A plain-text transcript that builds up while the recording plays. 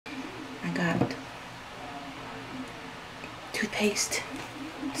got toothpaste.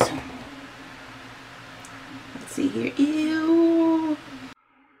 So let's see here. Ew.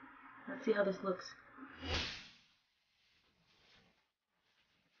 Let's see how this looks.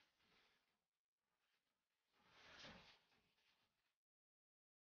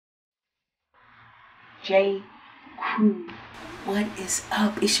 J. Crew. What is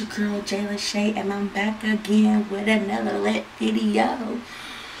up? It's your girl J.Lashae, and I'm back again with another lit video.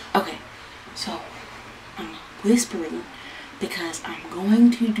 Okay, so I'm whispering because I'm going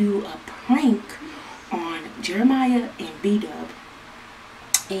to do a prank on Jeremiah and B-Dub.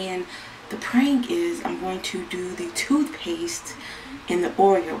 And the prank is I'm going to do the toothpaste and the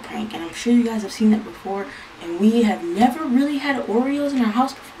Oreo prank. And I'm sure you guys have seen that before. And we have never really had Oreos in our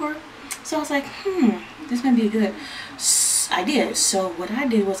house before. So I was like, this might be a good idea. So what I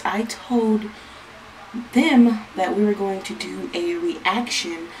did was I told them that we were going to do a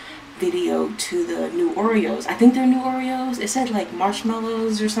reaction video to the new Oreos. I think they're new Oreos. It said like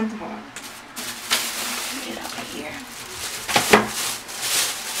marshmallows or something. Hold on. Get it out right here.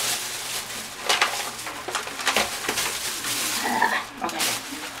 Okay.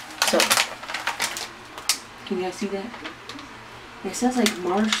 So, can you guys see that? It says like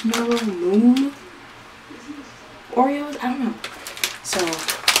marshmallow moon Oreos. I don't know. So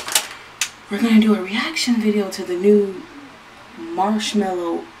we're gonna do a reaction video to the new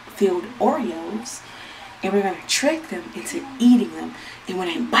marshmallow filled Oreos, and we're gonna trick them into eating them. And when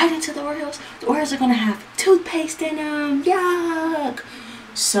I bite into the Oreos are gonna have toothpaste in them. Yuck!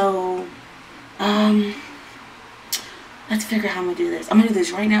 So let's figure out how I'm gonna do this. I'm gonna do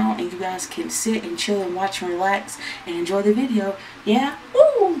this right now, and you guys can sit and chill and watch and relax and enjoy the video. Yeah?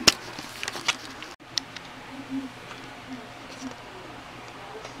 Woo!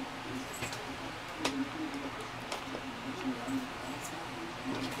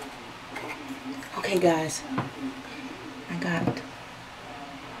 Okay guys, I got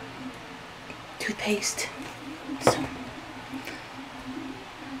toothpaste, so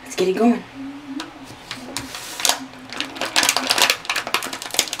let's get it going.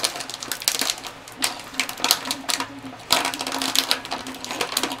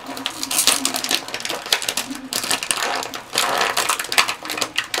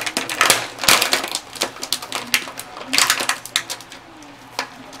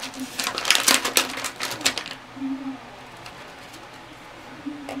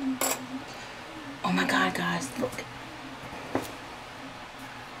 Oh my god, guys, look.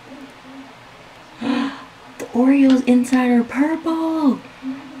 The Oreos inside are purple.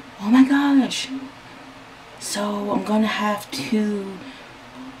 Oh my gosh. So I'm gonna have to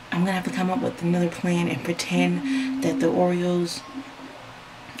come up with another plan and pretend that the Oreos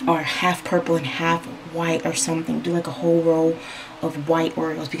are half purple and half white or something. Do like a whole row of white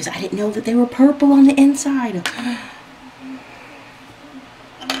Oreos because I didn't know that they were purple on the inside.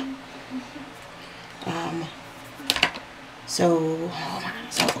 So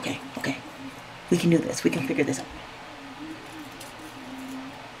okay. We can do this. We can figure this out.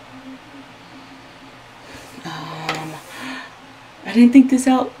 I didn't think this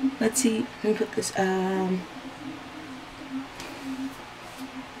out. Let's see. Let me put this, okay,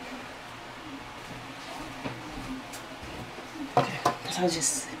 because I'll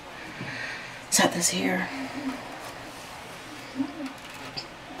just set this here.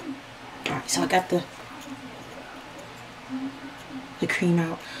 Alright, so I got the cream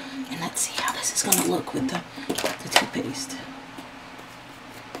out, and let's see how this is gonna look with the toothpaste.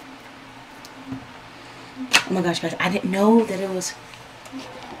 Oh my gosh, guys, I didn't know that it was,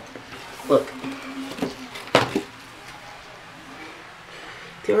 look,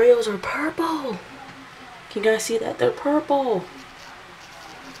 the Oreos are purple. Can you guys see that? They're purple.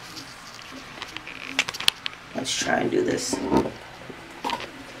 Let's try and do this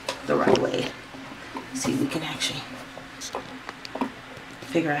the right way. See if we can actually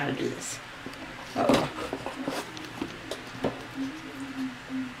figure out how to do this. Uh-oh.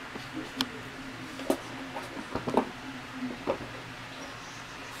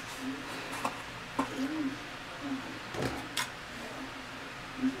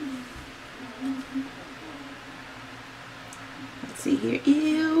 Let's see here.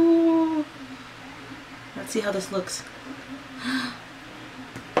 Ew. Let's see how this looks.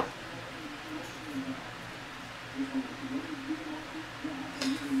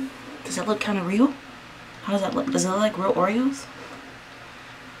 Does that look kind of real? How does that look? Does it look like real Oreos?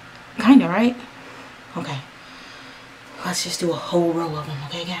 Kinda, right? Okay. Let's just do a whole row of them,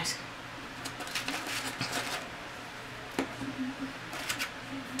 okay guys?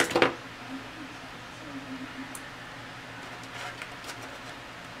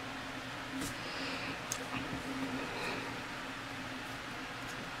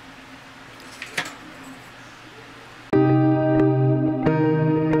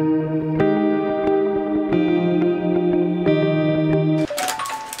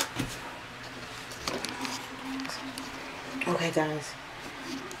 Alright guys.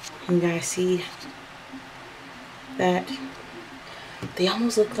 Can you guys see that? They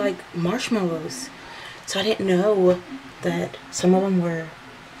almost look like marshmallows. So I didn't know that some of them were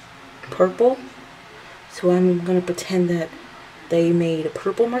purple. So I'm gonna pretend that they made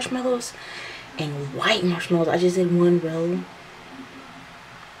purple marshmallows and white marshmallows. I just did one row.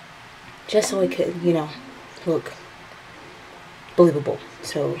 Just so it could, you know, look believable.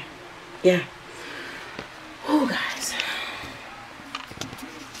 So, yeah. Oh, guys.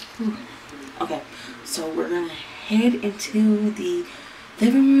 Ooh. Okay, so we're gonna head into the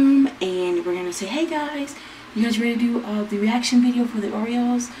living room and we're gonna say, hey guys, you guys ready to do the reaction video for the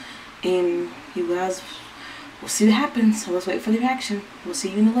Oreos? And you guys, we'll see what happens. So let's wait for the reaction. We'll see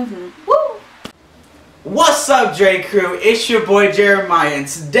you in the living room. Woo! What's up, J Crew? It's your boy Jeremiah, and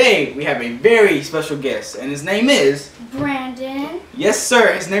today we have a very special guest, and his name is Brandon. Yes,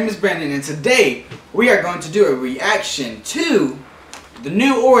 sir. His name is Brandon, and today we are going to do a reaction to the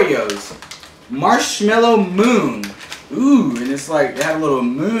new Oreos, Marshmallow Moon. Ooh, and it's like they have a little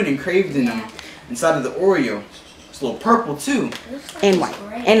moon engraved in them inside of the Oreo. It's a little purple too, And white,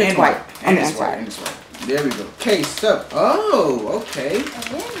 and it's white, and it's white, and it's white. There we go. Okay, so okay.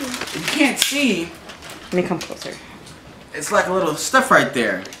 You can't see. Let me come closer. It's like a little stuff right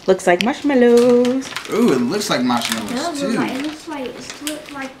there. Looks like marshmallows. Ooh, it looks like marshmallows too. It looks like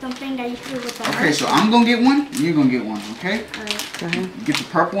something that you put with the Okay, so I'm gonna get one. You're gonna get one. Okay. Alright. Get the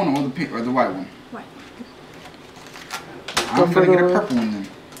purple one or the pink or the white one. White. I'm gonna get a purple one then.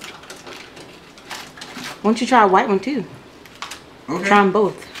 Why don't you try a white one too? Okay. Try them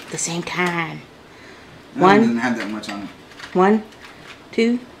both at the same time. That one One. doesn't have that much on it. 1,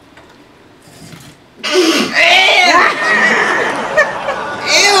 2.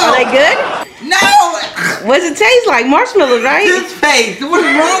 Ew! Are they good? No! What does it taste like? Marshmallows, right? Toothpaste! What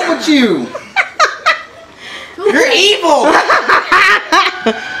is wrong with you? You're evil!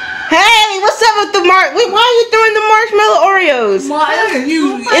 Hey, what's up with the why are you throwing the marshmallow Oreos?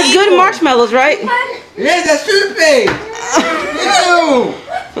 It's good marshmallows, right? Yeah, that's toothpaste! Ew!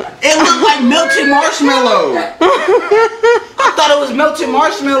 It looked like melted marshmallow! I thought it was melted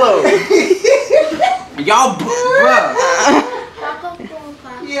marshmallow! Y'all, bruh!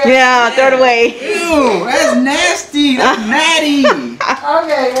 Yeah, throw it away. Ew, that's nasty. That's natty.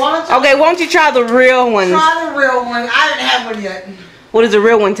 Okay, Okay, why don't you try the real one? try the real one. I didn't have one yet. What does the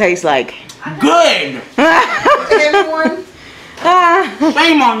real one taste like? Good. Everyone,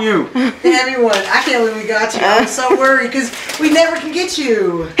 Shame on you. everyone. I can't believe we got you. I'm so worried because we never can get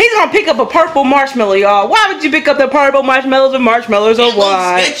you. He's gonna pick up a purple marshmallow, y'all. Why would you pick up the purple marshmallows if marshmallows are It looks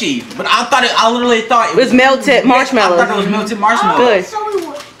white? sketchy, but I literally thought It was melted marshmallows. I thought it was melted marshmallow. Good. So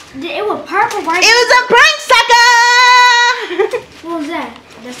it was purple, right? It was a prank sucker! What was that?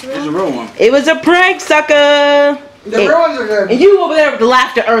 That's It's a real. real one. It was a prank sucker! The real ones are good. And you over there with the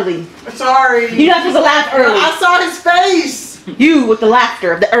laughter early. Sorry. You're not supposed to laugh early. I saw his face. You with the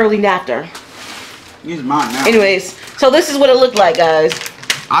laughter, the early laughter. Use mine now. Anyways, so this is what it looked like, guys.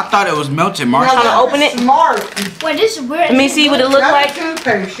 I thought it was melted Trying marshmallow. to open it. Smart. Wait, this is weird. Let me see what it looked like. That's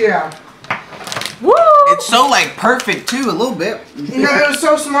toothpaste, yeah. Woo! It's so like perfect too, a little bit. You know, it was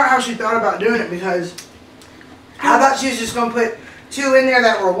so smart how she thought about doing it because I thought she was just going to put 2 in there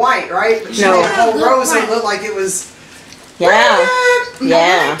that were white, right? But she No. made a whole row so it looked like it was... Yeah. I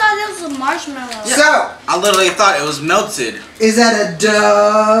Yeah. thought it was a marshmallow. So, I literally thought it was melted. is that a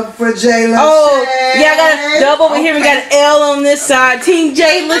dub for J.Lashae? Oh, yeah, I got a dub over here. We got an L on this side. Team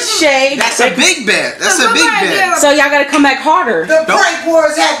J.Lashae. That's a big bet. That's a big bet. So y'all gotta come back harder. The prank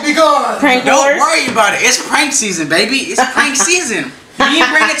wars have begun. Prank Don't wars. worry about it. It's prank season, baby. It's prank season. Me and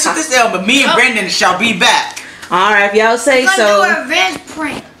Brandon took this L, but me and Brandon shall be back. All right, if y'all say We're so. gonna do a revenge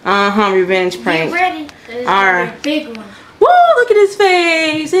prank. Revenge prank. Get ready. It's All gonna right. be a big one. Woo! Look at his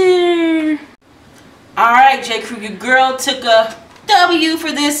face. Here. All right, J Crew, your girl took a W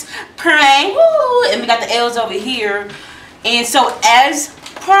for this prank. Woo! And we got the L's over here. And so, as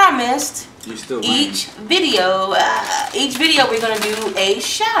promised, You still each video we're gonna do a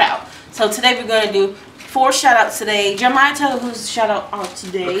shout out. So today we're gonna do 4 shout outs today. Jeremiah, tell who's shout out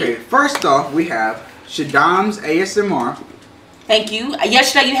today. Okay, first off, we have Shaddam's ASMR. Thank you.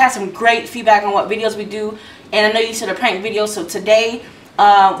 Yesterday you had some great feedback on what videos we do, and I know you said a prank video. So today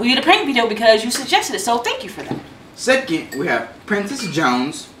we did a prank video because you suggested it. So thank you for that. Second, we have Princess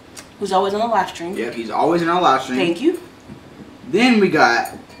Jones. Who's always on the live stream. Yep, he's always in our live stream. Thank you. Then we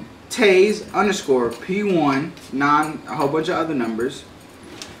got Taze_P1, a whole bunch of other numbers.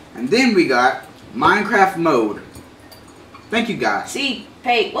 And then we got Minecraft Mode. Thank you guys. See,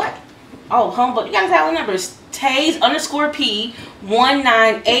 pay what? Oh, humble. You guys have all the numbers. Taze_P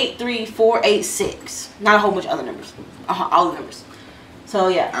 1983486. Not a whole bunch of other numbers. All the numbers. So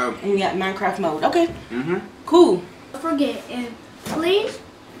yeah. Oh. And you got Minecraft mode. Okay. Mm-hmm. Cool. Don't forget, and please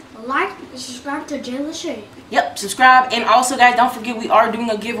like and subscribe to J.Lashae. Yep, subscribe. And also, guys, don't forget we are doing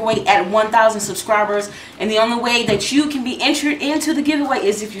a giveaway at 1,000 subscribers. And the only way that you can be entered into the giveaway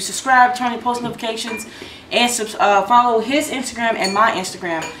is if you subscribe, turn on post notifications, and follow his Instagram and my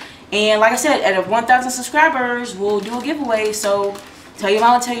Instagram. And like I said, at 1,000 subscribers, we'll do a giveaway. So tell your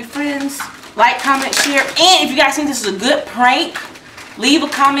mama, tell your friends, like, comment, share. And if you guys think this is a good prank, leave a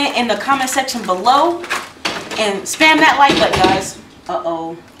comment in the comment section below. And spam that like button, guys.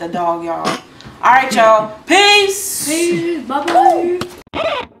 Uh-oh, the dog, y'all. Alright, y'all. Peace. Peace. Bye-bye.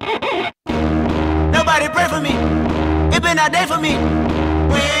 Nobody pray for me. It been a day for me.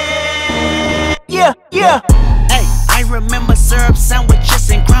 Yeah, yeah. Hey, I remember syrup sandwiches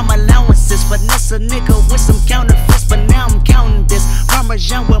and crime allowances. Finesse a nigga with some counterfeits, but now I'm counting this.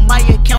 Parmesan with my account.